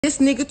This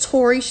nigga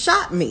Tory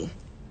shot me.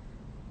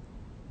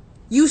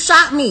 You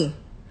shot me.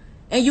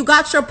 And you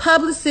got your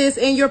publicists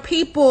and your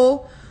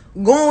people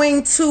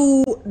going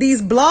to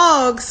these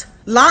blogs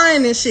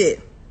lying and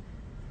shit.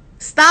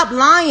 Stop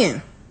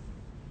lying.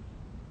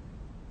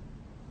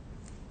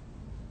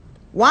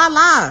 Why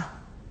lie?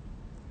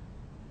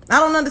 I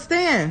don't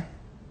understand.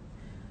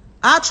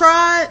 I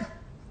tried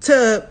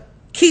to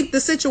keep the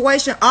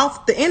situation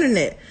off the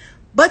internet,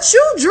 but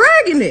you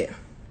dragging it.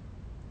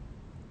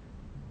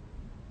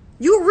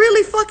 You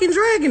really fucking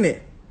dragging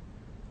it.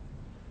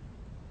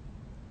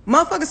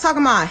 Motherfuckers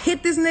talking about I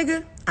hit this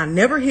nigga. I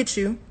never hit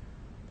you.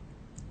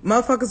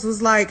 Motherfuckers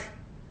was like,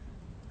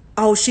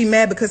 oh, she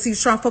mad because he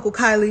was trying to fuck with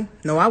Kylie.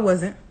 No, I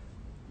wasn't.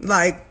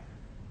 Like,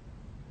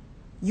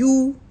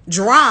 you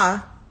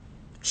dry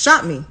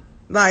shot me.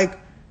 Like,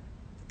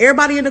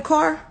 everybody in the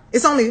car,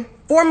 it's only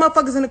 4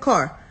 motherfuckers in the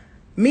car.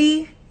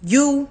 Me,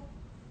 you,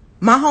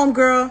 my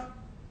homegirl,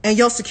 and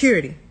your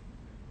security.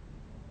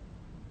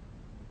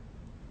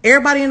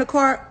 Everybody in the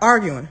car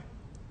arguing.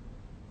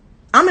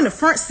 I'm in the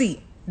front seat.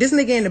 This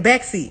nigga in the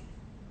back seat.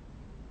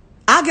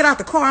 I get out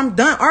the car. I'm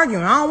done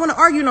arguing. I don't want to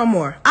argue no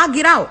more. I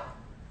get out.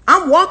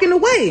 I'm walking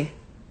away.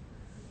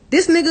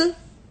 This nigga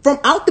from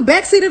out the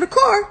back seat of the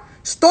car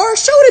started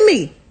shooting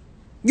me.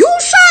 You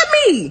shot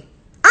me.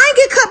 I ain't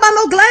get cut by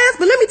no glass,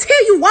 but let me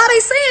tell you why they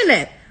saying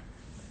that.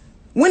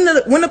 When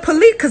the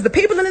police, because the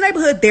people in the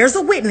neighborhood, there's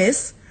a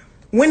witness.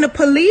 When the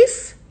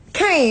police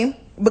came,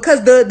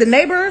 because the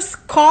neighbors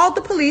called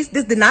the police.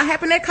 This did not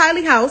happen at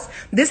Kylie's house.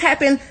 This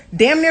happened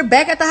damn near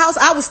back at the house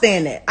I was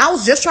staying at. I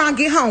was just trying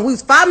to get home. We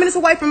was 5 minutes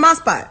away from my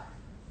spot.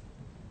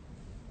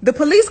 The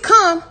police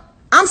come.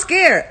 I'm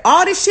scared.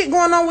 All this shit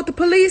going on with the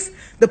police.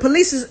 The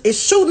police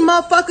is shooting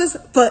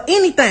motherfuckers for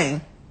anything.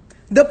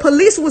 The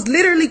police was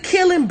literally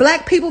killing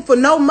black people for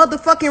no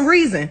motherfucking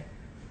reason.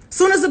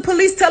 Soon as the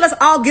police tell us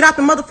all get out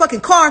the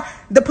motherfucking car,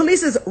 the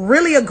police is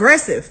really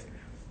aggressive.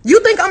 You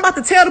think I'm about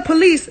to tell the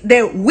police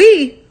that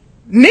we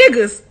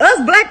niggas,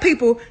 us black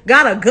people,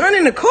 got a gun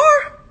in the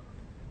car?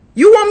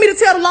 You want me to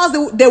tell the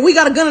laws that we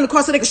got a gun in the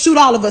car so they can shoot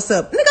all of us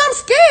up? Nigga, I'm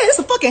scared. It's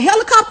a fucking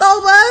helicopter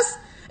over us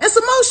and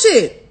some more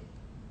shit.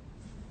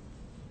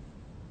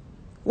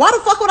 Why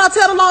the fuck would I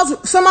tell the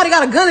laws somebody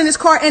got a gun in this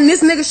car and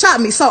this nigga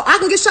shot me? So I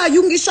can get shot,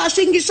 you can get shot,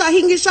 she can get shot, he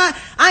can get shot.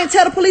 I ain't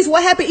tell the police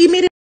what happened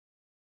immediately.